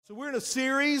So we're in a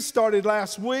series started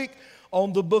last week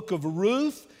on the book of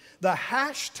Ruth. The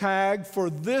hashtag for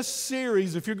this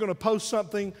series, if you're going to post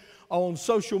something on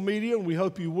social media, and we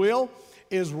hope you will,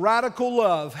 is Radical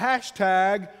Love.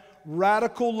 Hashtag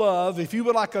Radical Love. If you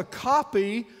would like a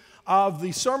copy of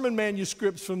the sermon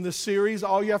manuscripts from this series,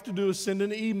 all you have to do is send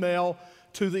an email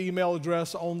to the email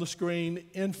address on the screen,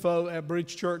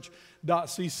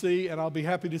 info@bridgechurch.cc, and I'll be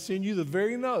happy to send you the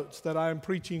very notes that I am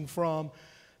preaching from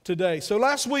today. So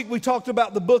last week we talked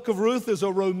about the book of Ruth as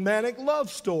a romantic love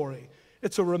story.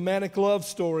 It's a romantic love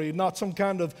story, not some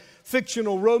kind of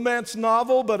fictional romance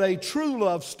novel, but a true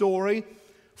love story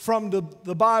from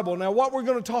the Bible. Now what we're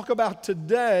going to talk about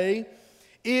today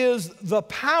is the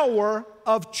power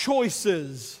of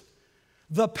choices,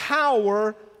 the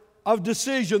power of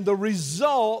decision, the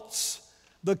results,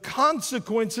 the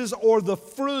consequences, or the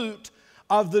fruit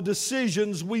of the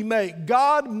decisions we make.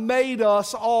 God made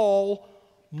us all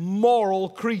moral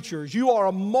creatures. You are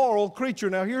a moral creature.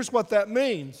 Now here's what that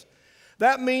means.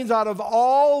 That means out of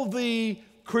all the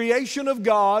creation of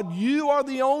God, you are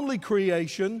the only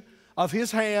creation of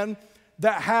His hand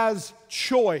that has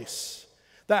choice,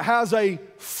 that has a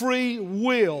free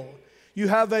will. You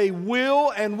have a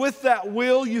will, and with that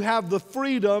will, you have the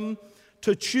freedom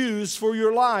to choose for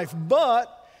your life.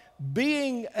 But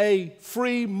being a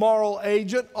free moral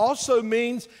agent also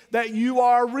means that you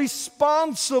are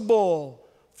responsible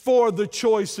for the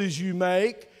choices you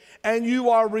make, and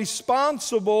you are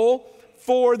responsible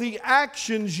for the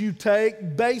actions you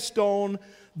take based on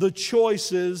the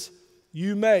choices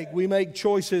you make. We make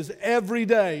choices every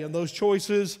day, and those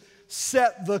choices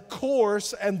set the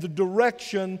course and the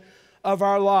direction of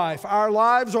our life. Our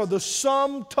lives are the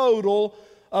sum total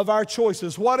of our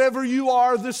choices. Whatever you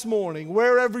are this morning,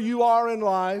 wherever you are in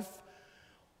life,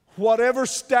 whatever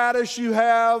status you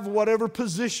have, whatever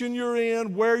position you're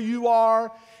in, where you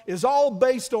are, is all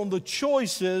based on the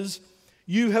choices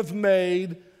you have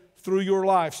made through your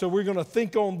life. So we're going to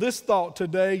think on this thought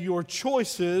today: your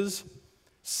choices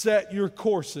set your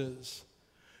courses.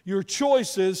 Your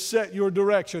choices set your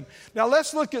direction. Now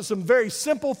let's look at some very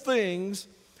simple things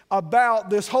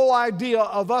about this whole idea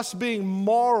of us being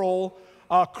moral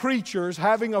creatures,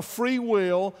 having a free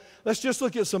will. Let's just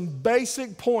look at some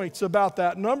basic points about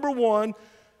that. Number one,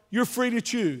 you're free to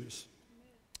choose.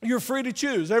 You're free to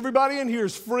choose. Everybody in here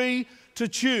is free to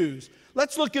choose.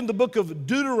 Let's look in the book of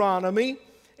Deuteronomy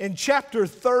in chapter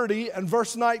 30 and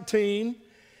verse 19.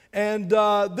 And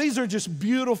these are just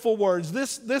beautiful words.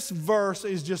 This verse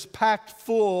is just packed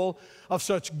full of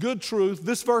such good truth.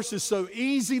 This verse is so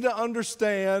easy to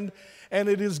understand, and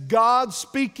it is God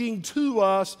speaking to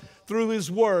us through His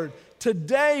Word.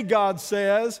 Today, God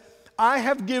says, I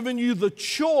have given you the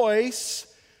choice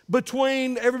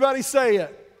between, everybody say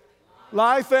it,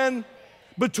 life and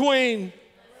between.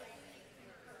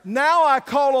 Now I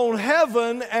call on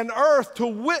heaven and earth to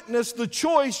witness the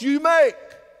choice you make.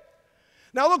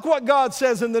 Now look what God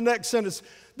says in the next sentence.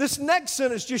 This next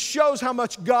sentence just shows how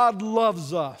much God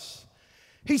loves us.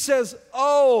 He says,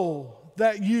 oh,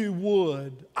 that you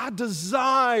would. I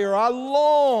desire, I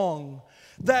long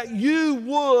that you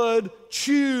would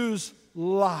choose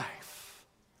life.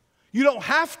 You don't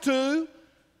have to.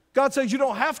 God says you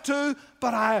don't have to,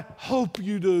 but I hope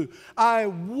you do. I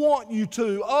want you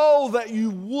to. Oh, that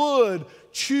you would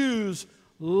choose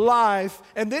life.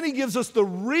 And then He gives us the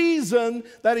reason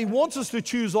that He wants us to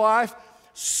choose life,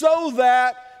 so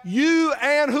that you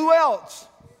and who else?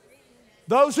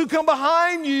 Those who come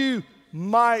behind you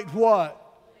might what?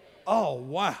 Oh,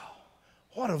 wow.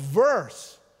 What a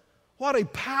verse. What a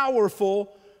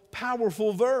powerful,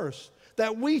 powerful verse.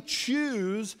 That we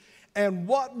choose, and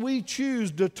what we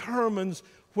choose determines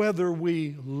whether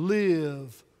we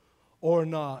live or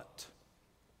not.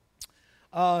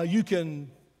 You can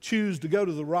choose to go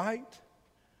to the right.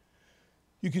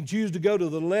 You can choose to go to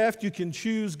the left. You can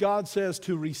choose, God says,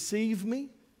 to receive me,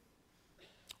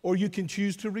 or you can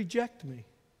choose to reject me.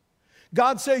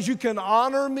 God says you can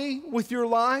honor me with your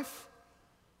life,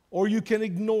 or you can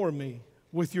ignore me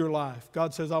with your life.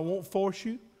 God says, I won't force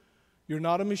you. You're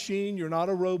not a machine. You're not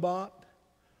a robot.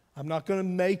 I'm not going to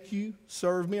make you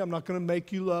serve me. I'm not going to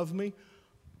make you love me.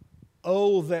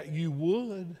 Oh, that you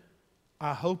would.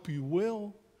 I hope you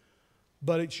will.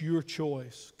 But it's your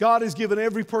choice. God has given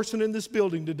every person in this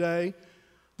building today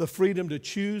the freedom to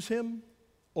choose Him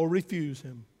or refuse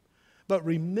Him. But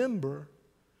remember,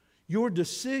 your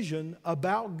decision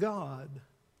about God,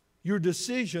 your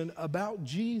decision about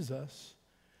Jesus,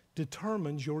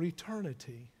 determines your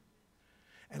eternity.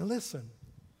 And listen,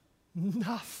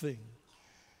 nothing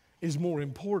is more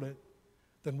important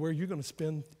than where you're going to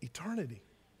spend eternity.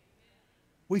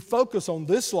 We focus on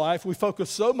this life. We focus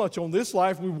so much on this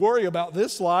life. We worry about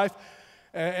this life.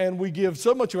 And we give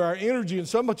so much of our energy and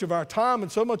so much of our time and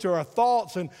so much of our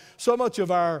thoughts and so much of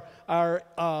our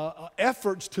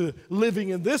efforts to living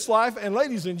in this life. And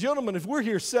ladies and gentlemen, if we're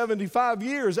here 75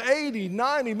 years, 80,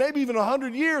 90, maybe even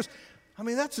 100 years, I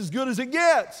mean, that's as good as it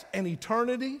gets. And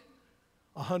eternity,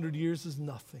 100 years is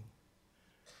nothing.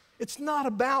 It's not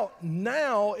about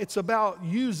now. It's about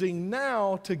using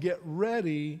now to get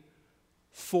ready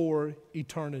for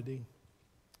eternity.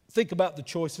 Think about the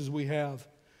choices we have.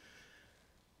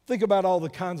 Think about all the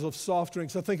kinds of soft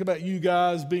drinks. I think about you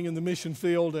guys being in the mission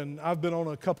field, and I've been on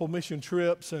a couple mission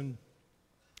trips, and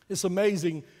it's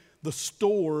amazing the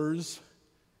stores,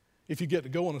 if you get to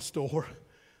go in a store,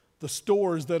 the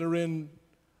stores that are in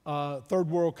third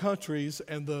world countries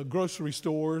and the grocery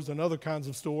stores and other kinds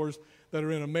of stores that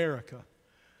are in America.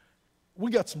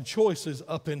 We got some choices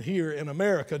up in here in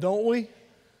America, don't we?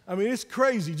 I mean, it's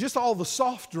crazy, just all the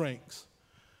soft drinks.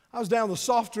 I was down the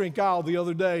soft drink aisle the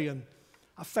other day, and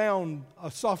I found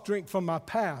a soft drink from my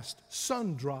past,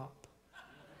 Sundrop.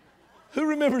 Who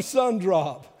remembers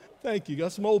Sundrop? Thank you.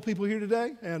 Got some old people here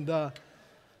today. And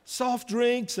soft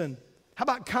drinks, and how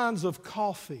about kinds of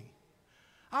coffee?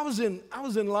 I was in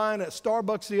line at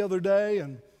Starbucks the other day,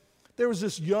 and there was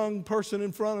this young person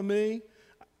in front of me.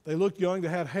 They looked young. They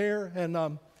had hair, and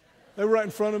they were right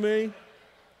in front of me.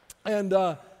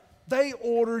 And they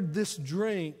ordered this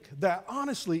drink that,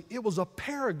 honestly, it was a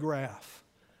paragraph.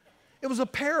 It was a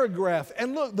paragraph.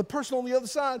 And look, the person on the other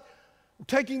side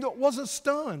wasn't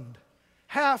stunned.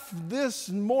 Half this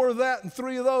and more of that and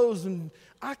 3 of those, and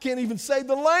I can't even say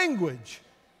the language.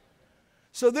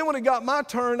 So then when it got my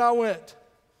turn, I went,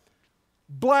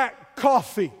 black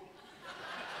coffee.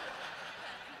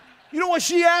 You know what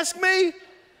she asked me?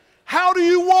 How do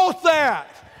you want that?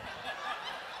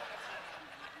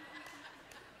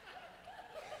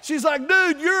 She's like,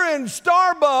 dude, you're in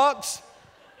Starbucks.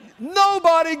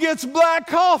 Nobody gets black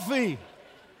coffee.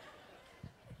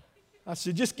 I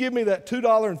said, just give me that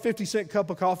 $2.50 cup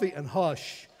of coffee and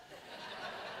hush.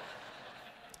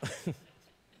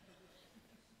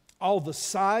 All the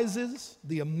sizes,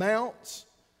 the amounts.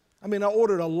 I mean, I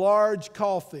ordered a large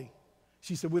coffee.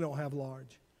 She said, we don't have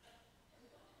large.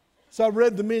 So I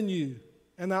read the menu,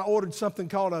 and I ordered something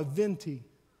called a venti.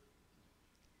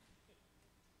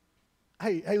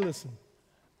 Hey, listen.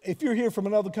 If you're here from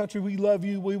another country, we love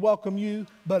you, we welcome you,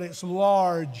 but it's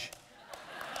large.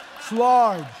 It's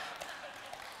large.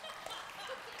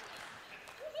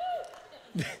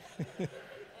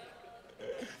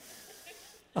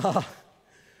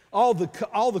 All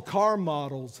the car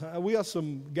models. We have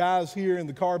some guys here in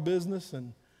the car business,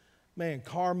 and man,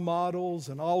 car models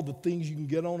and all the things you can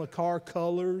get on a car,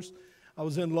 colors. I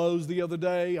was in Lowe's the other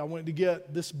day. I went to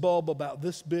get this bulb about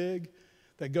this big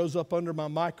that goes up under my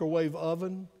microwave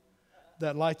oven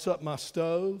that lights up my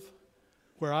stove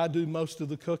where I do most of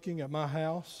the cooking at my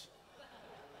house.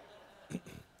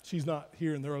 She's not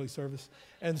here in the early service.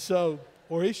 And so,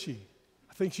 or is she?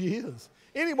 I think she is.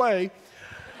 Anyway,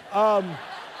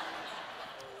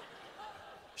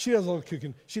 she does a lot of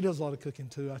cooking. She does a lot of cooking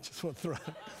too. I just want to throw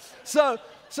it. So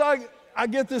I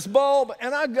get this bulb,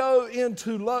 and I go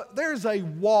into, there's a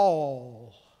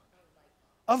wall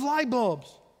of light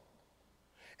bulbs.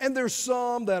 And there's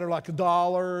some that are like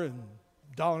 $1 and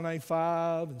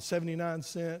 $1.95 and 79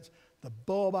 cents. The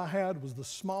bulb I had was the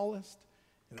smallest,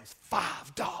 and it was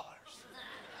 $5.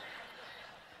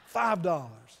 $5.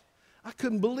 I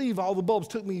couldn't believe all the bulbs. It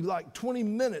took me like 20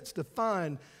 minutes to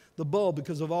find the bulb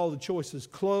because of all the choices.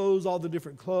 Clothes, all the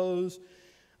different clothes.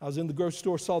 I was in the grocery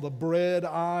store, saw the bread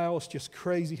aisle. It's just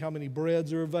crazy how many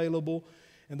breads are available.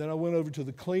 And then I went over to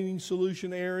the cleaning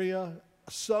solution area.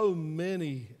 So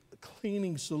many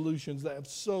cleaning solutions that have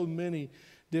so many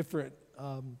different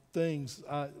things.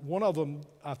 One of them,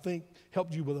 I think,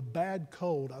 helped you with a bad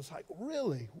cold. I was like,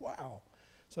 really? Wow.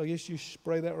 So I guess you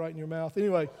spray that right in your mouth.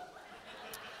 Anyway,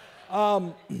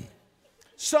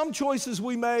 some choices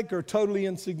we make are totally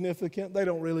insignificant. They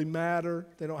don't really matter.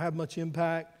 They don't have much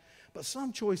impact. But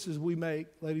some choices we make,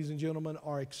 ladies and gentlemen,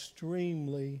 are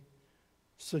extremely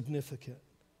significant.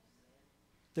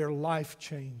 They're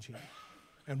life-changing.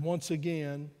 And once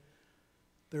again,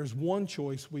 there's one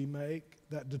choice we make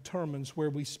that determines where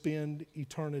we spend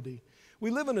eternity.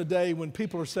 We live in a day when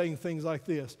people are saying things like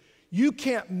this: you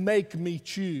can't make me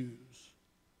choose.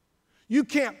 You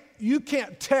can't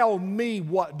tell me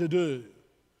what to do.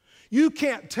 You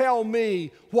can't tell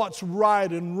me what's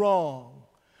right and wrong.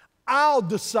 I'll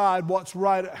decide what's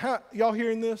right. Y'all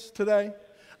hearing this today?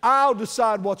 I'll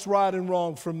decide what's right and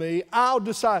wrong for me. I'll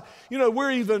decide. You know,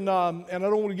 we're even, and I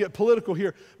don't want to get political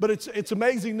here, but it's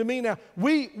amazing to me now.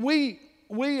 We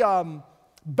we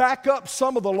back up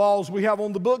some of the laws we have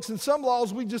on the books, and some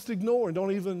laws we just ignore and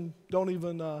don't even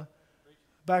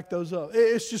back those up.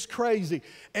 It's just crazy.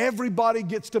 Everybody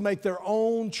gets to make their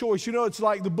own choice. You know, it's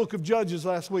like the book of Judges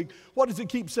last week. What does it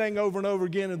keep saying over and over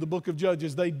again in the book of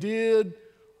Judges? They did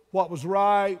what was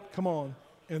right, come on,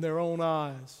 in their own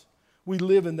eyes. We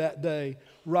live in that day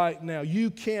right now.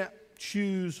 You can't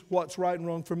choose what's right and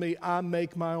wrong for me. I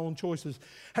make my own choices.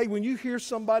 Hey, when you hear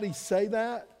somebody say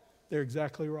that, they're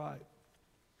exactly right.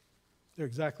 They're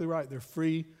exactly right. They're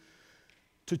free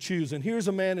to choose. And here's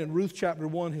a man in Ruth chapter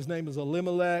 1. His name is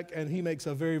Elimelech, and he makes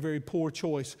a very, very poor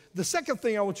choice. The second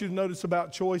thing I want you to notice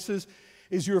about choices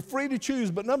is you're free to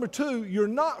choose, but number two, you're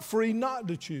not free not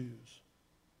to choose.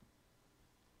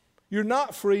 You're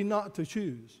not free not to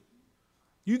choose.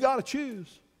 You got to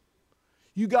choose.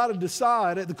 You got to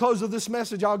decide. At the close of this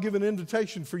message, I'll give an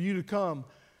invitation for you to come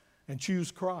and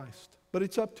choose Christ. But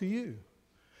it's up to you.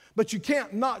 But you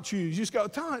can't not choose. You just go,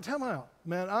 time out.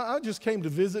 Man, I just came to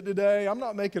visit today. I'm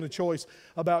not making a choice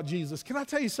about Jesus. Can I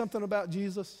tell you something about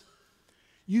Jesus?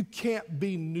 You can't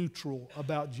be neutral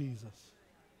about Jesus.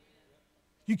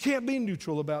 You can't be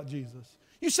neutral about Jesus.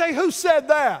 You say, who said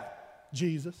that?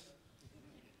 Jesus.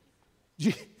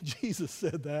 Jesus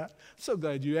said that. I'm so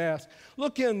glad you asked.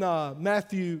 Look in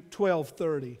Matthew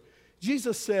 12:30.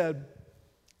 Jesus said,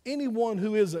 anyone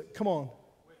who isn't, come on,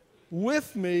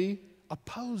 with me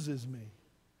opposes me.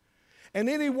 And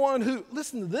anyone who,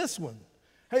 listen to this one.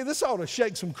 Hey, this ought to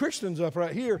shake some Christians up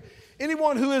right here.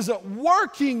 Anyone who isn't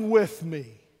working with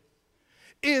me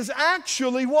is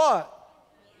actually what?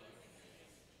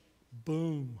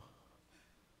 Boom.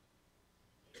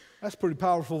 That's a pretty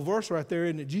powerful verse right there,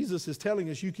 isn't it? Jesus is telling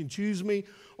us you can choose me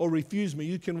or refuse me.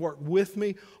 You can work with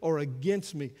me or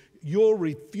against me. Your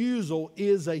refusal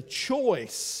is a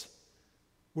choice.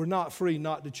 We're not free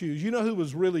not to choose. You know who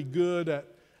was really good at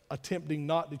attempting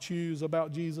not to choose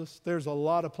about Jesus? There's a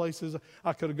lot of places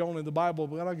I could have gone in the Bible,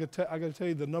 but I got to tell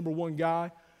you the number one guy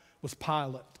was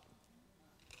Pilate.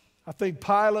 I think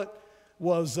Pilate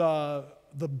was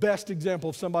the best example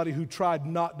of somebody who tried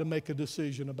not to make a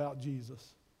decision about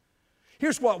Jesus.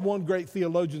 Here's what one great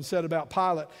theologian said about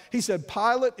Pilate. He said,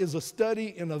 Pilate is a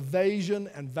study in evasion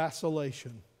and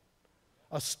vacillation.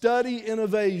 A study in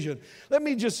evasion. Let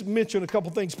me just mention a couple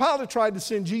things. Pilate tried to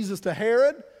send Jesus to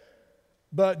Herod,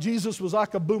 but Jesus was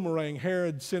like a boomerang.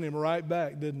 Herod sent him right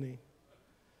back, didn't he?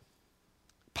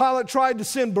 Pilate tried to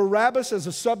send Barabbas as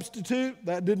a substitute.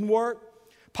 That didn't work.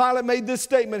 Pilate made this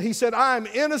statement. He said, I am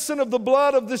innocent of the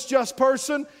blood of this just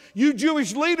person. You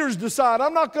Jewish leaders decide.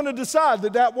 I'm not going to decide.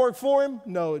 Did that work for him?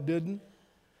 No, it didn't.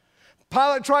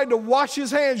 Pilate tried to wash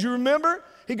his hands. You remember?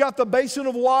 He got the basin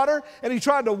of water and he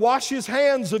tried to wash his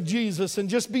hands of Jesus and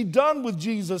just be done with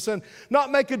Jesus and not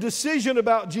make a decision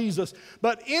about Jesus.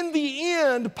 But in the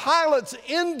end, Pilate's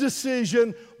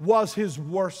indecision was his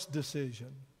worst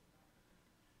decision.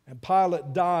 And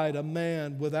Pilate died a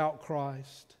man without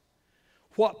Christ.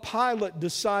 What Pilate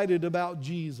decided about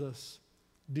Jesus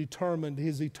determined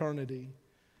his eternity.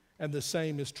 And the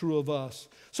same is true of us.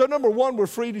 So number one, we're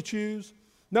free to choose.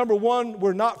 Number one,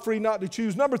 we're not free not to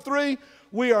choose. Number three,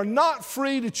 we are not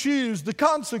free to choose the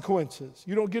consequences.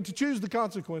 You don't get to choose the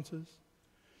consequences.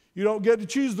 You don't get to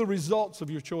choose the results of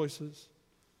your choices.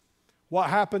 What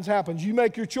happens, happens. You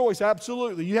make your choice,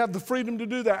 absolutely. You have the freedom to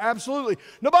do that, absolutely.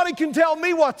 Nobody can tell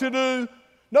me what to do.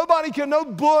 Nobody can, no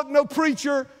book, no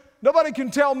preacher, nobody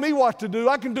can tell me what to do.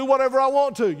 I can do whatever I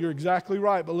want to. You're exactly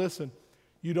right, but listen,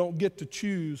 you don't get to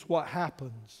choose what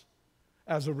happens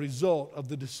as a result of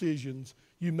the decisions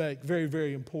you make. Very,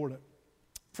 very important.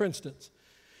 For instance,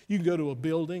 you can go to a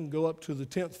building, go up to the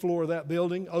 10th floor of that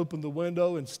building, open the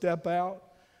window and step out.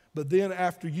 But then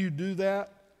after you do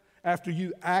that, after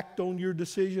you act on your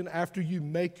decision, after you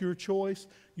make your choice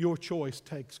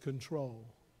takes control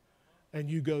and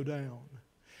you go down.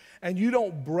 And you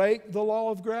don't break the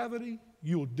law of gravity,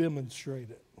 you'll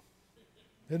demonstrate it.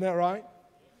 Isn't that right?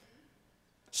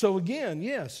 So again,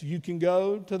 yes, you can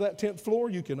go to that 10th floor,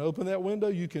 you can open that window,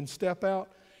 you can step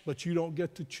out, but you don't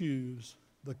get to choose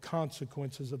the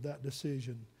consequences of that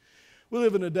decision. We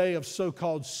live in a day of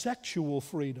so-called sexual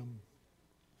freedom.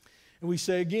 And we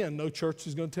say again, no church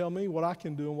is going to tell me what I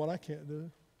can do and what I can't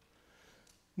do.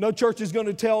 No church is going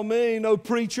to tell me, no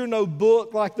preacher, no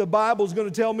book like the Bible is going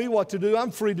to tell me what to do.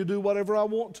 I'm free to do whatever I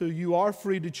want to. You are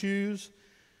free to choose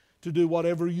to do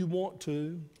whatever you want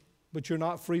to, but you're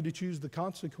not free to choose the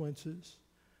consequences,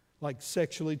 like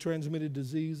sexually transmitted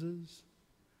diseases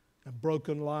and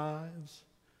broken lives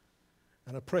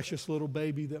and a precious little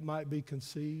baby that might be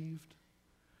conceived,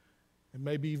 and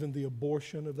maybe even the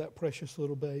abortion of that precious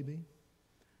little baby.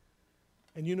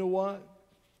 And you know what?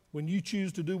 When you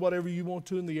choose to do whatever you want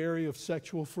to in the area of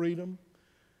sexual freedom,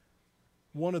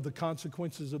 one of the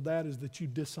consequences of that is that you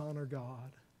dishonor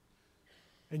God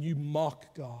and you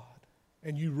mock God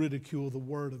and you ridicule the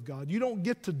Word of God. You don't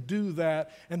get to do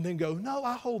that and then go, no,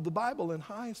 I hold the Bible in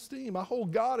high esteem. I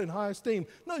hold God in high esteem.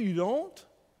 No, you don't.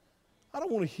 I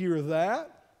don't want to hear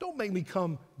that. Don't make me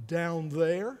come down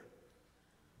there,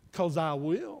 because I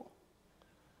will.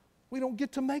 We don't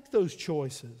get to make those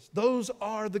choices. Those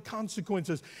are the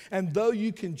consequences. And though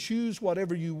you can choose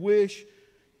whatever you wish,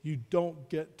 you don't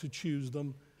get to choose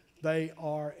them. They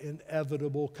are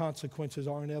inevitable. Consequences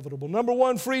are inevitable. Number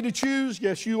one, free to choose.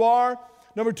 Yes, you are.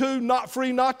 Number two, not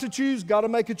free not to choose. Got to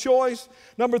make a choice.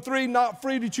 Number three, not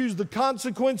free to choose the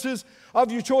consequences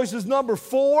of your choices. Number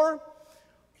four,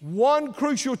 one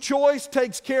crucial choice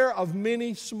takes care of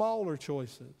many smaller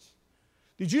choices.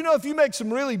 Did you know if you make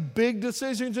some really big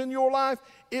decisions in your life,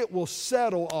 it will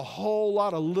settle a whole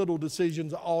lot of little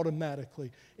decisions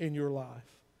automatically in your life?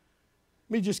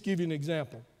 Let me just give you an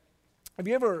example. Have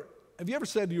you ever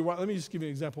said to your wife, let me just give you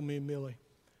an example, me and Millie.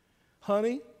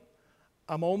 Honey,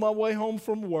 I'm on my way home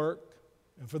from work,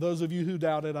 and for those of you who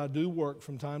doubt it, I do work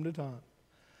from time to time.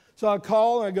 So I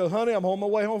call and I go, honey, I'm on my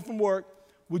way home from work.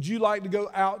 Would you like to go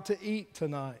out to eat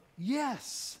tonight?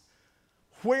 Yes.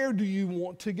 Where do you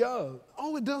want to go?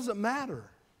 Oh, it doesn't matter.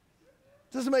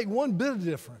 It doesn't make one bit of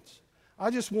difference. I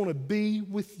just want to be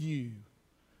with you.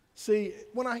 See,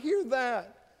 when I hear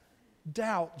that,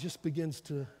 doubt just begins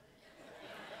to...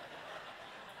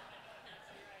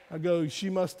 I go, she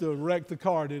must have wrecked the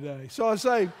car today. So I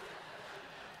say,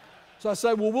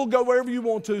 well, we'll go wherever you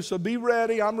want to, so be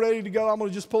ready. I'm ready to go. I'm going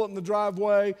to just pull up in the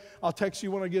driveway. I'll text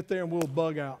you when I get there, and we'll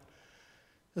bug out.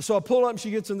 And so I pull up, and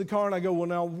she gets in the car, and I go, well,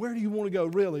 now, where do you want to go,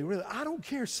 really? Really? I don't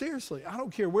care, seriously. I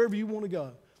don't care, wherever you want to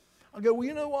go. I go, well,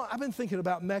 you know what? I've been thinking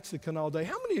about Mexican all day.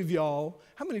 How many of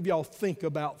y'all think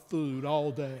about food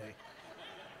all day?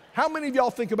 How many of y'all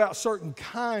think about certain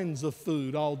kinds of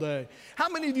food all day? How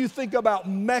many of you think about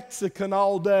Mexican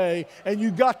all day, and you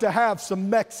got to have some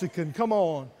Mexican? Come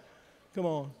on. Come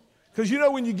on. Because you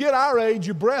know, when you get our age,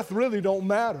 your breath really don't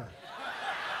matter.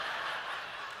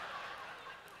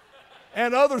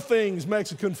 And other things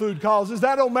Mexican food causes,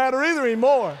 that don't matter either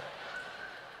anymore.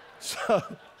 So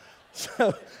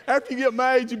after you get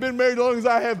married, you've been married as long as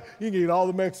I have, you can eat all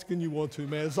the Mexican you want to,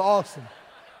 man. It's awesome.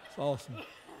 It's awesome.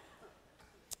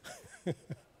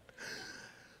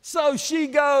 So she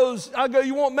goes, I go,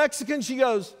 you want Mexican? She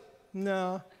goes,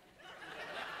 no.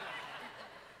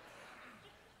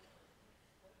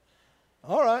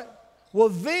 All right. Well,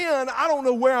 then I don't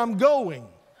know where I'm going.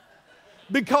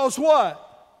 Because what?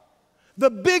 The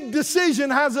big decision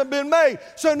hasn't been made.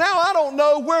 So now I don't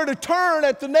know where to turn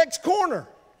at the next corner.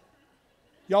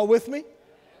 Y'all with me?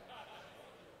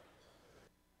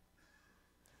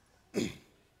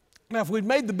 Now, if we'd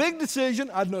made the big decision,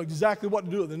 I'd know exactly what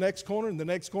to do at the next corner and the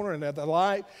next corner and at the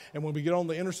light. And when we get on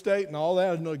the interstate and all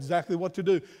that, I'd know exactly what to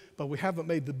do. But we haven't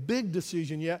made the big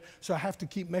decision yet, so I have to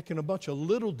keep making a bunch of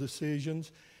little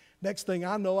decisions. Next thing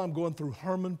I know, I'm going through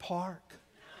Herman Park.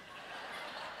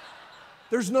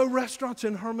 There's no restaurants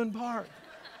in Herman Park.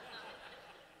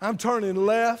 I'm turning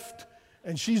left,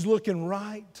 and she's looking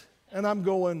right. And I'm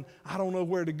going, I don't know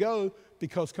where to go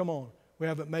because, come on, we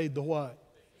haven't made the what?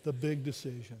 The big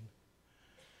decision.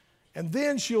 And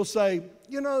then she'll say,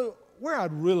 you know, where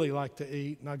I'd really like to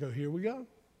eat. And I go, here we go.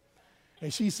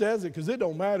 And she says it because it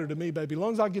don't matter to me, baby. As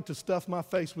long as I get to stuff my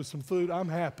face with some food, I'm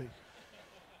happy.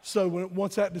 So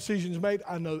once that decision's made,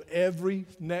 I know every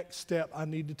next step I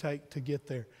need to take to get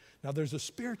there. Now, there's a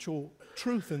spiritual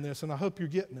truth in this, and I hope you're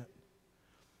getting it.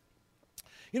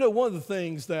 You know, one of the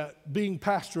things that being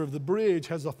pastor of the Bridge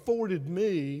has afforded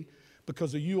me,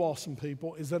 because of you awesome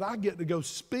people, is that I get to go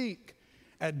speak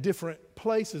at different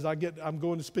places. I'm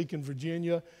going to speak in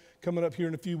Virginia, coming up here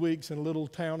in a few weeks in a little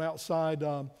town outside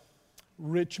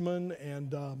Richmond,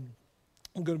 and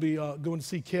I'm going to be going to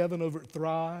see Kevin over at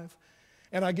Thrive.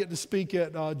 And I get to speak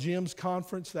at Jim's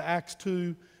conference, the Acts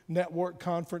 2 network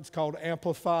conference called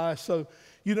Amplify. So,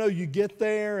 you know, you get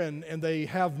there and they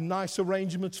have nice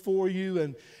arrangements for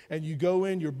you, and you go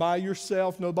in, you're by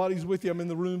yourself, nobody's with you. I'm in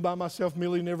the room by myself.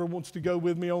 Millie never wants to go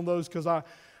with me on those because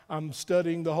I'm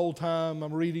studying the whole time,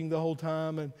 I'm reading the whole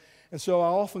time, and so I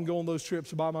often go on those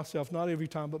trips by myself, not every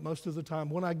time, but most of the time.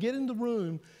 When I get in the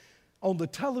room, on the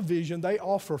television, they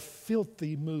offer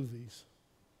filthy movies.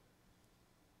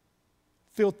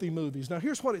 Filthy movies. Now,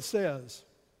 here's what it says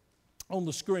on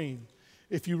the screen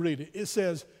if you read it. It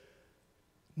says,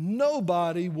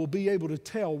 nobody will be able to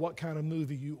tell what kind of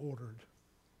movie you ordered.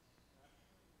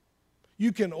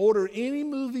 You can order any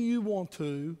movie you want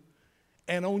to,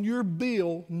 And on your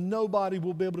bill, nobody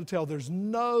will be able to tell. There's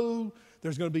going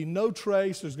to be no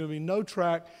trace. There's going to be no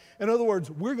track. In other words,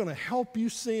 we're going to help you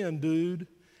sin, dude,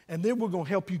 and then we're going to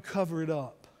help you cover it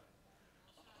up.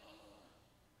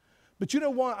 But you know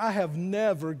what? I have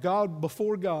never,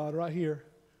 before God right here,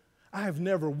 I have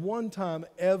never one time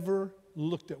ever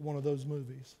looked at one of those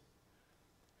movies.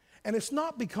 And it's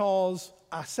not because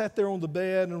I sat there on the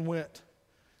bed and went,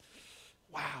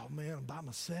 wow, man, I'm by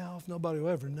myself. Nobody will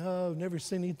ever know. Never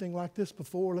seen anything like this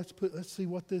before. Let's see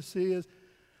what this is.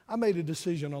 I made a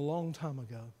decision a long time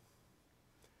ago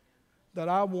that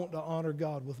I want to honor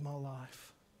God with my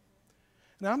life.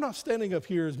 Now, I'm not standing up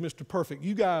here as Mr. Perfect.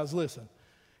 You guys, listen.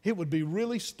 It would be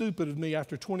really stupid of me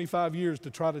after 25 years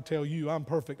to try to tell you I'm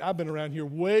perfect. I've been around here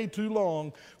way too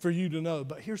long for you to know.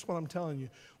 But here's what I'm telling you.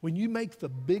 When you make the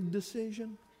big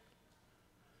decision,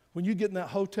 when you get in that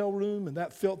hotel room and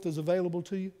that filth is available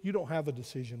to you, you don't have a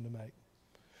decision to make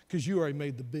because you already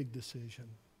made the big decision.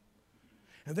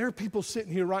 And there are people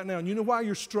sitting here right now, and you know why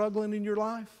you're struggling in your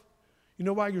life? You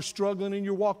know why you're struggling in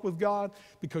your walk with God?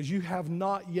 Because you have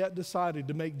not yet decided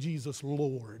to make Jesus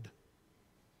Lord.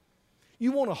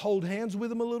 You want to hold hands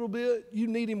with Him a little bit. You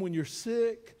need Him when you're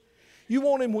sick. You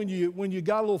want Him when you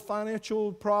got a little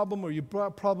financial problem, or you got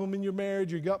a problem in your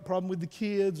marriage, or you got a problem with the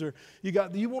kids, or you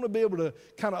want to be able to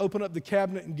kind of open up the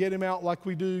cabinet and get Him out like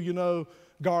we do,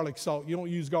 garlic salt. You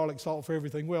don't use garlic salt for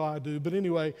everything. Well, I do. But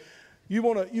anyway, you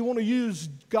want to use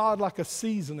God like a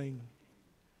seasoning.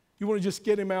 You want to just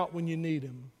get Him out when you need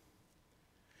Him.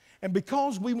 And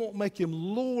because we won't make Him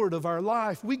Lord of our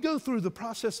life, we go through the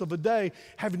process of a day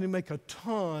having to make a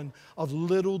ton of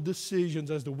little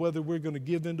decisions as to whether we're going to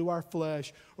give into our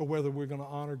flesh or whether we're going to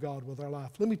honor God with our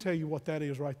life. Let me tell you what that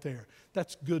is right there.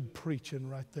 That's good preaching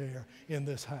right there in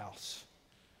this house.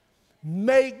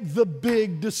 Make the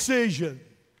big decision.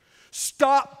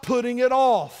 Stop putting it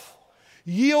off.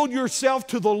 Yield yourself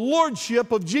to the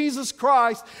lordship of Jesus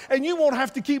Christ, and you won't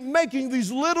have to keep making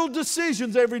these little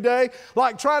decisions every day,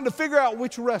 like trying to figure out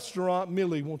which restaurant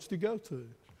Millie wants to go to.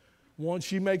 Once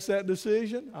she makes that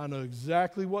decision, I know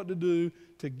exactly what to do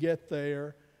to get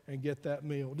there and get that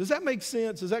meal. Does that make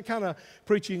sense? Does that kind of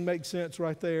preaching make sense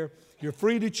right there? You're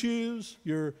free to choose.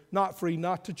 You're not free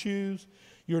not to choose.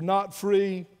 You're not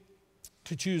free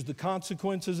to choose the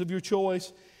consequences of your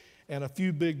choice. And a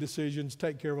few big decisions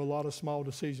take care of a lot of small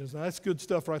decisions. Now, that's good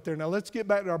stuff right there. Now, let's get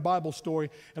back to our Bible story,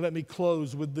 and let me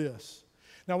close with this.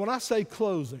 Now, when I say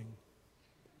closing,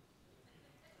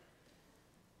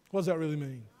 what does that really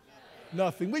mean?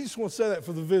 Nothing. We just want to say that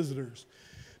for the visitors.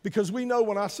 Because we know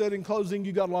when I said in closing,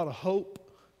 you got a lot of hope.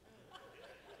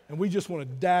 And we just want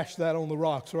to dash that on the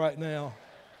rocks right now.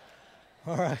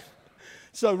 All right.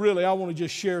 So really, I want to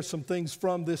just share some things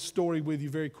from this story with you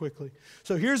very quickly.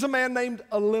 So here's a man named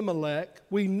Elimelech.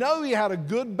 We know he had a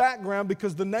good background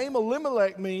because the name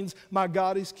Elimelech means, my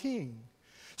God is king.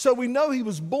 So we know he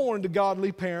was born to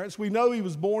godly parents. We know he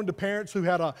was born to parents who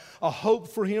had a hope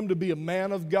for him to be a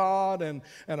man of God and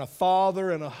a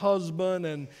father and a husband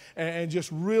and just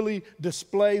really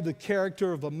display the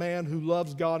character of a man who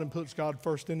loves God and puts God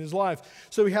first in his life.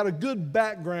 So he had a good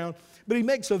background, but he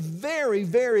makes a very,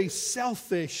 very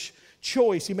selfish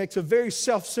choice. He makes a very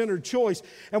self-centered choice.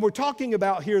 And we're talking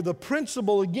about here the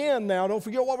principle again now. Don't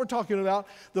forget what we're talking about.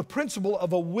 The principle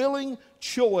of a willing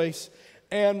choice.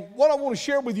 And what I want to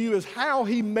share with you is how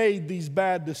he made these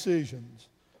bad decisions.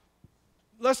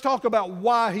 Let's talk about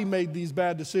why he made these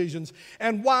bad decisions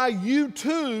and why you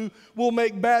too will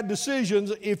make bad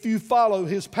decisions if you follow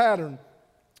his pattern.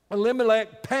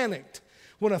 Elimelech panicked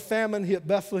when a famine hit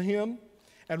Bethlehem.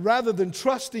 And rather than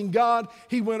trusting God,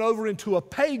 he went over into a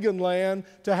pagan land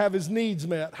to have his needs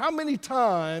met. How many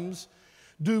times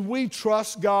do we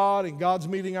trust God and God's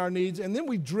meeting our needs, and then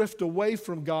we drift away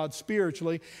from God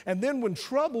spiritually, and then when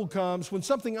trouble comes, when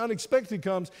something unexpected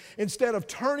comes, instead of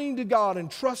turning to God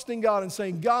and trusting God and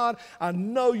saying, God, I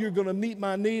know you're going to meet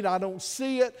my need. I don't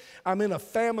see it. I'm in a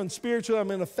famine spiritually.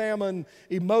 I'm in a famine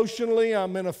emotionally.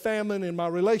 I'm in a famine in my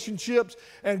relationships.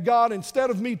 And God, instead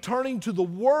of me turning to the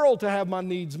world to have my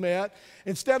needs met,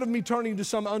 instead of me turning to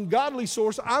some ungodly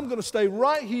source, I'm going to stay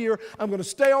right here. I'm going to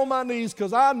stay on my knees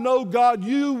because I know, God,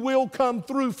 you will come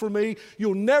through for me.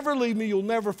 You'll never leave me. You'll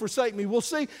never forsake me. Well,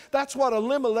 see, that's what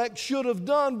Elimelech should have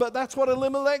done, but that's what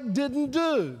Elimelech didn't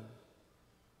do.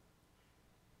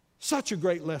 Such a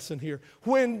great lesson here.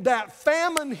 When that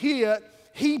famine hit,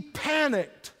 he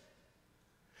panicked.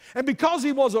 And because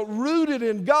he wasn't rooted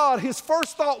in God, his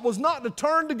first thought was not to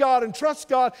turn to God and trust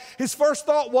God. His first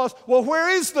thought was, well, where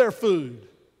is there food?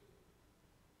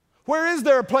 Where is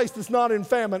there a place that's not in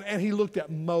famine? And he looked at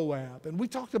Moab. And we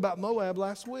talked about Moab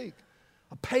last week.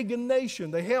 a pagan nation.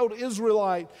 They held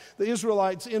the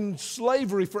Israelites in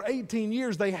slavery for 18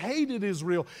 years. They hated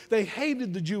Israel. They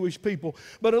hated the Jewish people.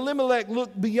 But Elimelech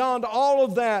looked beyond all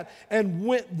of that and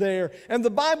went there. And the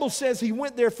Bible says he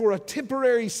went there for a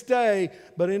temporary stay,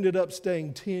 but ended up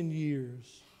staying 10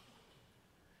 years.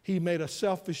 He made a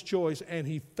selfish choice and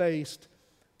he faced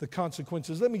the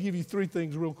consequences. Let me give you 3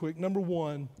 things real quick. Number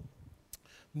 1,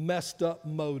 messed up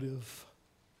motive.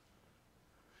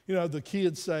 You know, the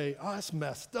kids say, oh, that's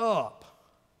messed up.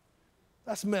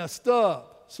 That's messed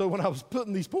up. So when I was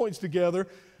putting these points together,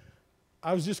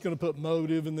 I was just going to put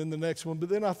motive and then the next one. But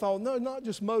then I thought, no, not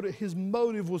just motive. His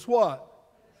motive was what?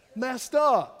 Messed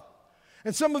up.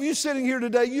 And some of you sitting here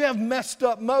today, you have messed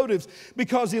up motives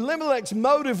because Elimelech's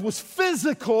motive was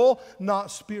physical,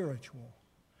 not spiritual.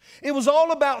 It was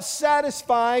all about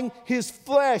satisfying his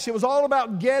flesh. It was all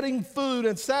about getting food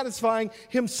and satisfying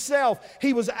himself.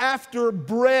 He was after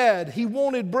bread. He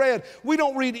wanted bread. We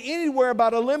don't read anywhere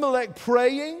about Elimelech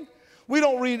praying. We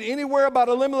don't read anywhere about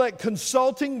Elimelech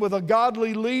consulting with a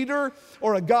godly leader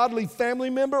or a godly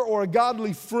family member or a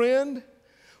godly friend.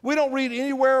 We don't read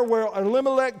anywhere where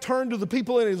Elimelech turned to the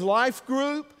people in his life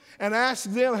group and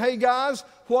asked them, hey guys,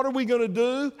 what are we going to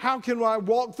do? How can I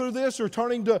walk through this? Or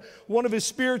turning to one of his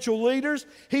spiritual leaders.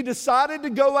 He decided to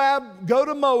go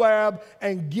to Moab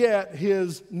and get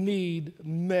his need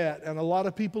met. And a lot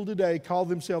of people today call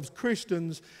themselves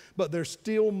Christians, but they're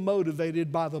still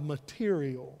motivated by the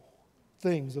material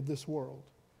things of this world.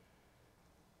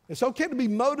 It's okay to be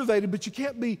motivated, but you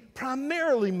can't be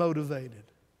primarily motivated.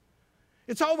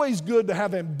 It's always good to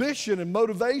have ambition and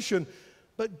motivation,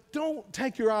 but don't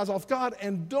take your eyes off God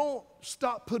and don't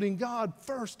stop putting God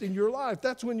first in your life.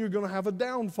 That's when you're going to have a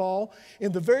downfall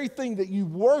in the very thing that you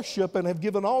worship and have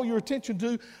given all your attention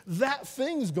to. That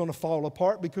thing's going to fall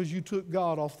apart because you took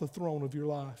God off the throne of your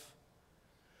life.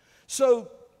 So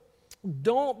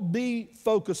don't be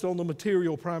focused on the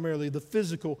material primarily, the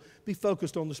physical. Be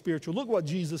focused on the spiritual. Look what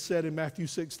Jesus said in Matthew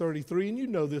 6:33, and you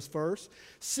know this verse.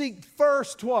 Seek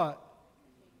first what?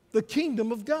 The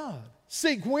kingdom of God.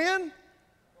 Seek when?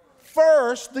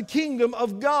 First the kingdom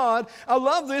of God. I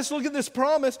love this. Look at this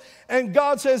promise. And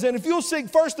God says, and if you'll seek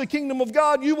first the kingdom of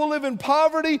God, you will live in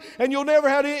poverty and you'll never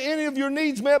have any of your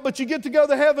needs met, but you get to go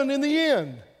to heaven in the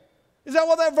end. Is that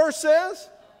what that verse says?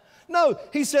 No,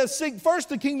 he says, seek first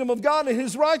the kingdom of God and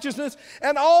his righteousness,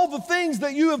 and all the things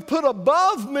that you have put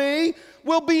above me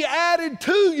will be added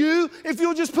to you if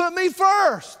you'll just put me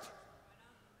first.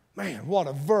 Man, what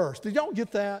a verse. Did y'all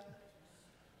get that?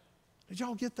 Did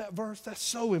y'all get that verse? That's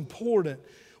so important.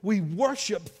 We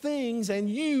worship things and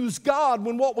use God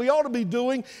when what we ought to be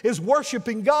doing is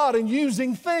worshiping God and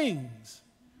using things.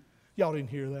 Y'all didn't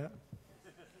hear that?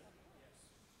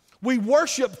 We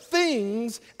worship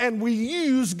things and we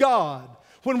use God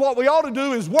when what we ought to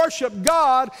do is worship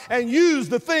God and use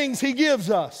the things He gives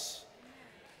us.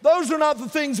 Those are not the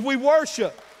things we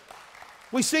worship.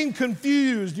 We seem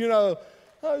confused, you know.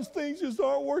 Those things just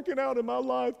aren't working out in my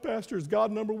life, Pastor. Is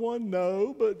God number one?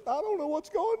 No, but I don't know what's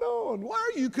going on. Why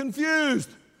are you confused?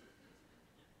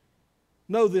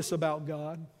 Know this about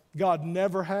God. God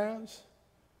never has,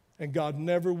 and God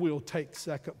never will take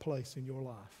second place in your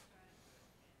life.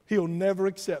 He'll never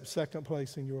accept second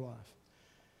place in your life.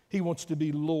 He wants to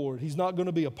be Lord. He's not going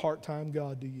to be a part-time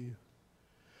God to you.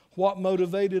 What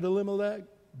motivated Elimelech?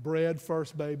 Bread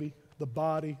first, baby. The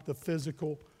body, the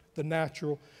physical, the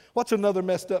natural. What's another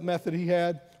messed up method he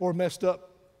had, or messed up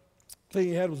thing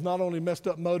he had was not only messed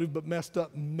up motive, but messed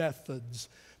up methods.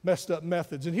 Messed up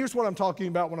methods. And here's what I'm talking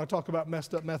about when I talk about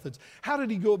messed up methods. How did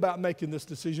he go about making this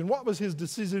decision? What was his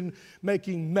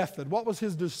decision-making method? What was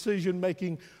his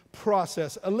decision-making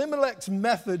process? Elimelech's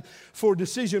method for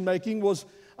decision-making was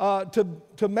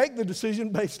to make the decision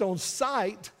based on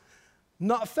sight,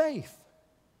 not faith.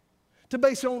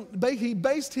 He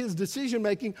based his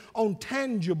decision-making on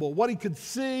tangible, what he could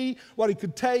see, what he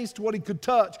could taste, what he could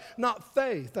touch, not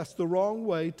faith. That's the wrong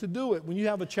way to do it. When you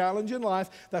have a challenge in life,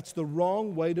 that's the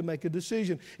wrong way to make a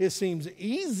decision. It seems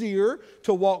easier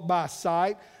to walk by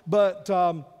sight, but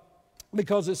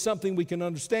because it's something we can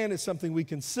understand, it's something we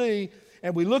can see,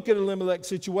 and we look at Elimelech's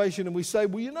situation and we say,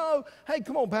 well, you know, hey,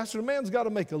 come on, Pastor, a man's got to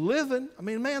make a living. I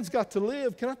mean, a man's got to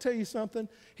live. Can I tell you something?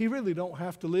 He really don't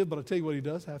have to live, but I'll tell you what he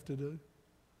does have to do.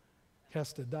 He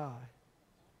has to die.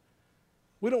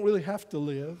 We don't really have to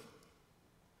live,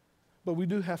 but we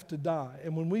do have to die.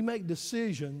 And when we make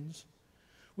decisions,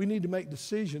 we need to make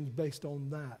decisions based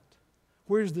on that.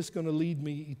 Where is this going to lead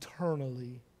me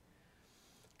eternally?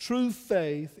 True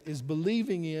faith is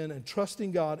believing in and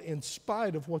trusting God in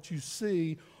spite of what you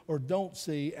see or don't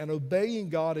see, and obeying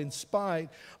God in spite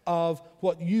of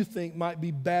what you think might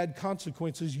be bad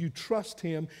consequences. You trust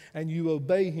Him and you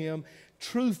obey Him.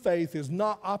 True faith is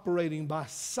not operating by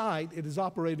sight. It is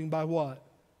operating by what?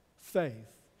 Faith.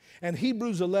 And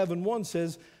Hebrews 11:1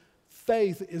 says,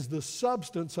 faith is the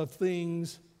substance of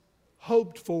things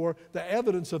hoped for, the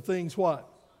evidence of things what?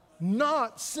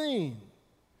 Not seen.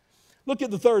 Look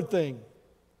at the third thing.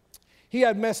 He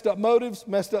had messed up motives,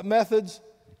 messed up methods,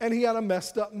 and he had a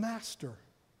messed up master.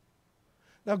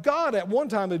 Now, God at one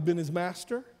time had been his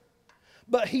master,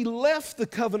 but he left the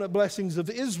covenant blessings of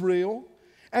Israel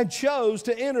and chose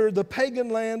to enter the pagan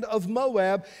land of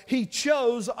Moab. He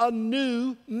chose a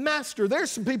new master.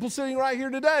 There's some people sitting right here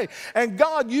today, and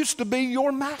God used to be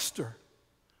your master.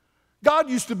 God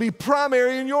used to be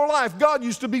primary in your life. God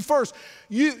used to be first.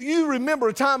 You remember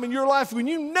a time in your life when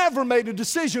you never made a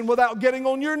decision without getting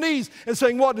on your knees and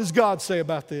saying, what does God say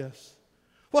about this?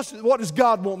 What does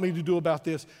God want me to do about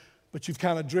this? But you've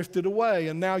kind of drifted away,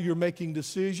 and now you're making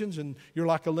decisions, and you're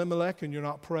like Elimelech, and you're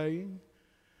not praying,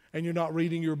 and you're not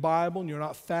reading your Bible, and you're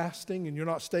not fasting, and you're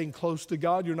not staying close to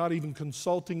God. You're not even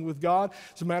consulting with God.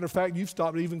 As a matter of fact, you've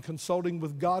stopped even consulting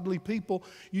with godly people.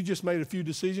 You just made a few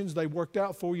decisions. They worked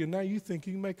out for you, and now you think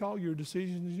you can make all your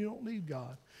decisions, and you don't need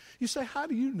God. You say, how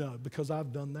do you know? Because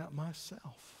I've done that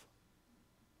myself.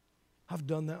 I've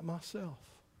done that myself.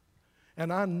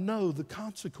 And I know the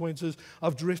consequences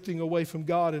of drifting away from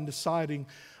God and deciding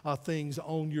things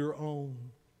on your own.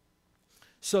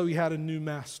 So he had a new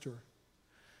master.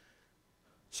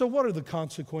 So what are the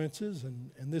consequences? And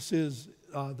this is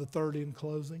the third in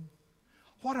closing.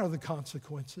 What are the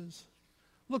consequences?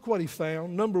 Look what he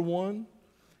found. Number one,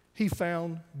 he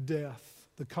found death.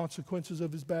 The consequences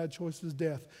of his bad choices,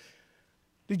 death.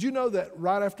 Did you know that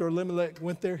right after Elimelech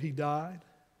went there, he died?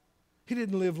 He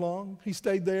didn't live long. He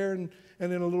stayed there, and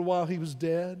in a little while he was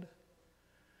dead.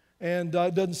 And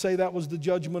it doesn't say that was the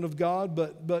judgment of God,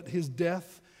 but his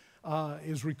death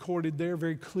is recorded there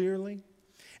very clearly.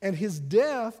 And his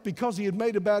death, because he had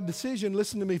made a bad decision,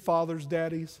 listen to me, fathers,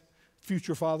 daddies,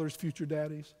 future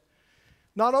daddies.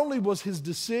 Not only was his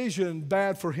decision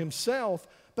bad for himself,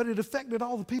 but it affected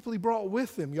all the people he brought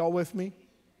with him. Y'all with me?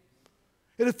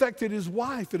 It affected his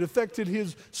wife. It affected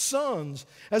his sons.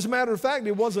 As a matter of fact,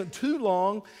 it wasn't too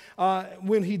long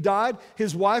when he died.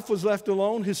 His wife was left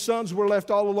alone. His sons were left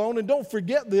all alone. And don't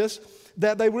forget this,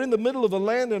 that they were in the middle of a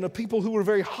land and a people who were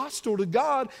very hostile to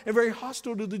God and very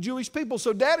hostile to the Jewish people.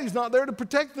 So daddy's not there to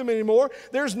protect them anymore.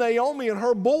 There's Naomi and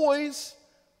her boys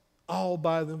all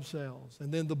by themselves.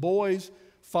 And then the boys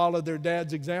followed their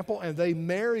dad's example, and they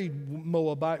married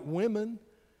Moabite women.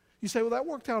 You say, well, that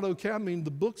worked out okay. I mean,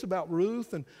 the book's about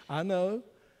Ruth, and I know.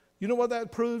 You know what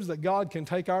that proves? That God can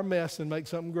take our mess and make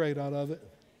something great out of it.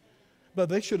 But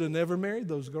they should have never married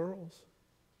those girls.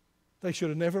 They should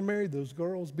have never married those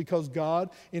girls because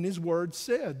God, in His Word,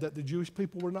 said that the Jewish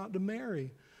people were not to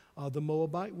marry the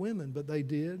Moabite women, but they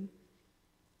did.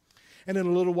 And in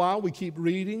a little while, we keep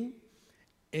reading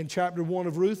in chapter 1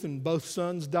 of Ruth, and both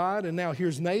sons died. And now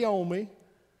here's Naomi,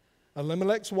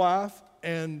 Elimelech's wife,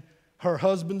 and her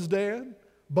husband's dead.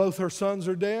 Both her sons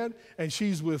are dead, and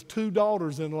she's with two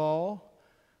daughters-in-law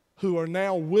who are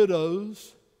now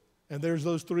widows. And there's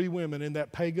those three women in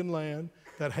that pagan land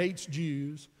that hates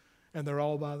Jews, and they're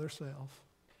all by themselves.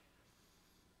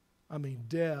 I mean,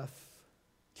 death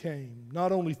came.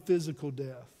 Not only physical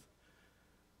death,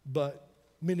 but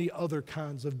many other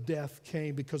kinds of death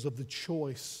came because of the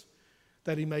choice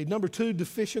that he made. Number two,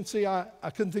 deficiency. I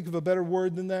couldn't think of a better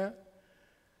word than that.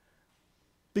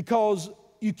 Because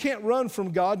you can't run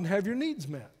from God and have your needs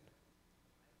met.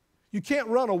 You can't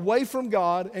run away from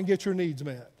God and get your needs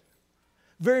met.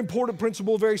 Very important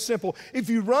principle, very simple. If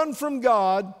you run from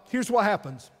God, here's what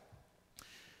happens.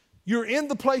 You're in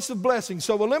the place of blessing.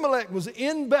 So Elimelech was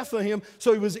in Bethlehem,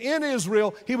 so he was in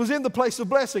Israel. He was in the place of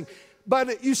blessing.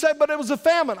 But you say, but it was a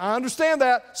famine. I understand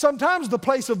that. Sometimes the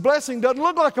place of blessing doesn't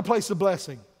look like a place of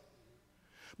blessing.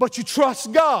 But you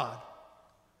trust God.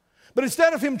 But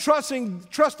instead of him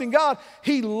trusting God,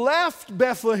 he left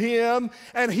Bethlehem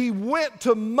and he went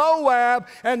to Moab,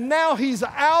 and now he's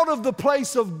out of the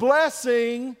place of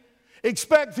blessing,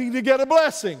 expecting to get a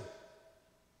blessing.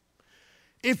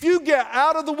 If you get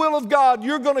out of the will of God,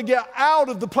 you're going to get out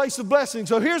of the place of blessing.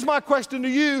 So here's my question to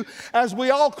you as we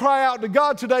all cry out to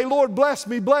God today, Lord, bless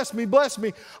me, bless me, bless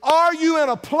me. Are you in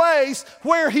a place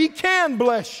where He can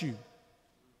bless you?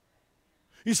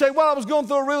 You say, well, I was going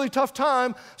through a really tough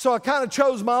time, so I kind of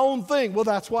chose my own thing. Well,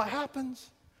 that's what happens.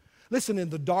 Listen,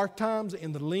 in the dark times,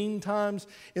 in the lean times,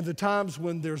 in the times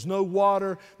when there's no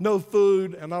water, no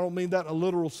food, and I don't mean that in a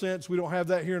literal sense. We don't have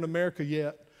that here in America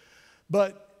yet.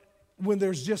 But when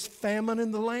there's just famine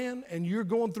in the land and you're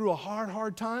going through a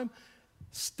hard time,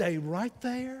 stay right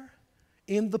there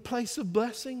in the place of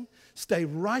blessing. Stay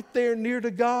right there near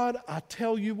to God. I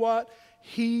tell you what,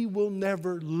 He will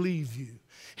never leave you.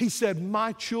 He said,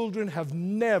 my children have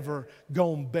never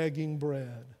gone begging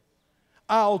bread.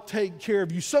 I'll take care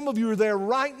of you. Some of you are there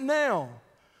right now.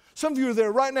 Some of you are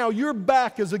there right now. Your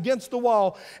back is against the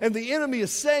wall and the enemy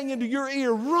is saying into your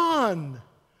ear, run.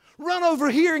 Run over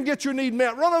here and get your need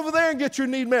met. Run over there and get your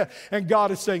need met. And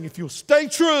God is saying, if you'll stay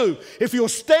true, if you'll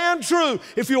stand true,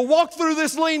 if you'll walk through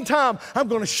this lean time, I'm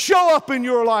going to show up in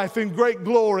your life in great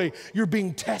glory. You're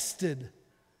being tested.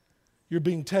 You're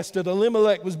being tested.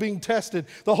 Elimelech was being tested.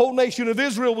 The whole nation of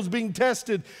Israel was being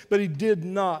tested, but he did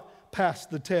not pass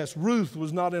the test. Ruth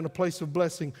was not in a place of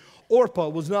blessing. Orpah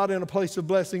was not in a place of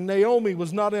blessing. Naomi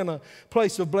was not in a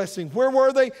place of blessing. Where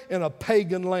were they? In a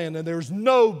pagan land, and there's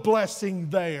no blessing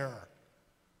there.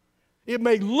 It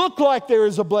may look like there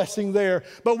is a blessing there,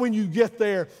 but when you get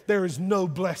there, there is no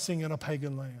blessing in a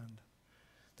pagan land.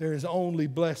 There is only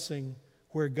blessing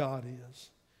where God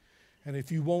is. And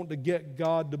if you want to get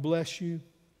God to bless you,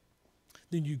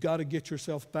 then you've got to get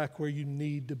yourself back where you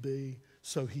need to be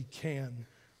so He can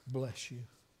bless you.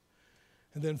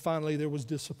 And then finally, there was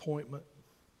disappointment.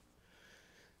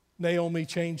 Naomi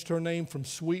changed her name from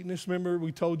sweetness. Remember,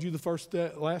 we told you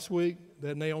last week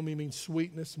that Naomi means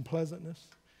sweetness and pleasantness.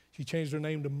 She changed her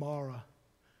name to Mara,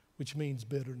 which means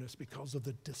bitterness because of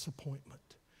the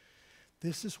disappointment.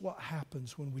 This is what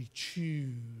happens when we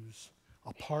choose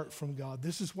apart from God.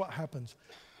 This is what happens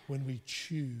when we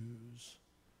choose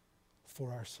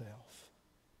for ourselves.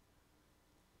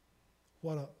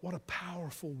 What a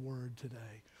powerful word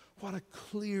today. What a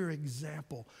clear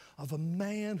example of a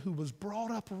man who was brought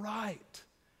up right,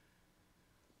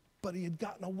 but he had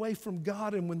gotten away from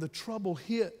God, and when the trouble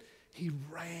hit, he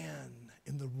ran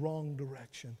in the wrong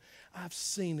direction. I've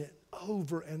seen it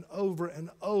over and over and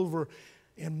over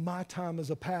in my time as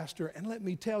a pastor, and let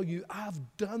me tell you, I've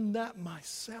done that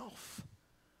myself.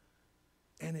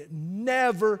 And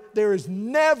there is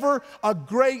never a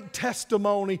great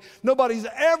testimony. Nobody's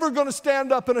ever going to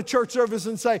stand up in a church service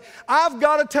and say, I've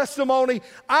got a testimony.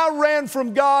 I ran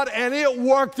from God and it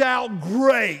worked out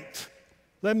great.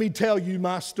 Let me tell you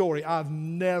my story. I've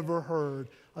never heard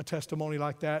a testimony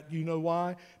like that. You know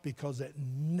why? Because it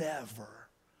never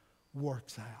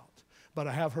works out. But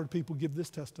I have heard people give this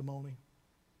testimony.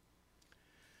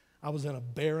 I was in a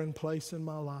barren place in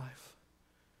my life.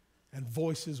 And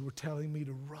voices were telling me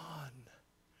to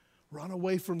run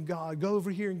away from God. Go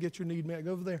over here and get your need met.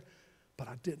 Go over there. But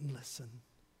I didn't listen.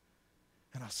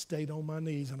 And I stayed on my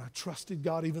knees and I trusted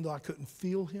God even though I couldn't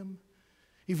feel Him,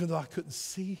 even though I couldn't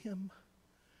see Him,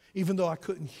 even though I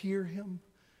couldn't hear Him.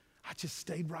 I just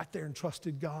stayed right there and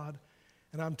trusted God.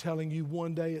 And I'm telling you,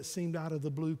 one day it seemed out of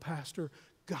the blue, Pastor,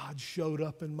 God showed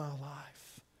up in my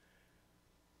life.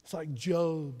 It's like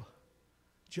Job.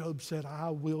 Job said, I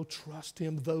will trust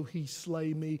Him. Though He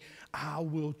slay me, I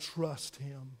will trust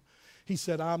Him. He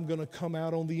said, I'm going to come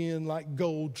out on the end like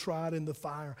gold tried in the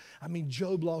fire. I mean,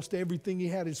 Job lost everything he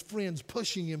had. His friends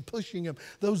pushing him.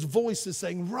 Those voices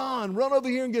saying, run over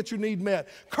here and get your need met.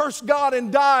 Curse God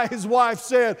and die, his wife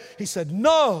said. He said,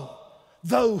 no,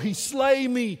 though He slay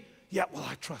me, yet will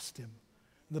I trust Him.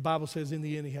 And the Bible says in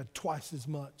the end he had twice as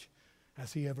much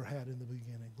as he ever had in the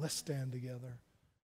beginning. Let's stand together.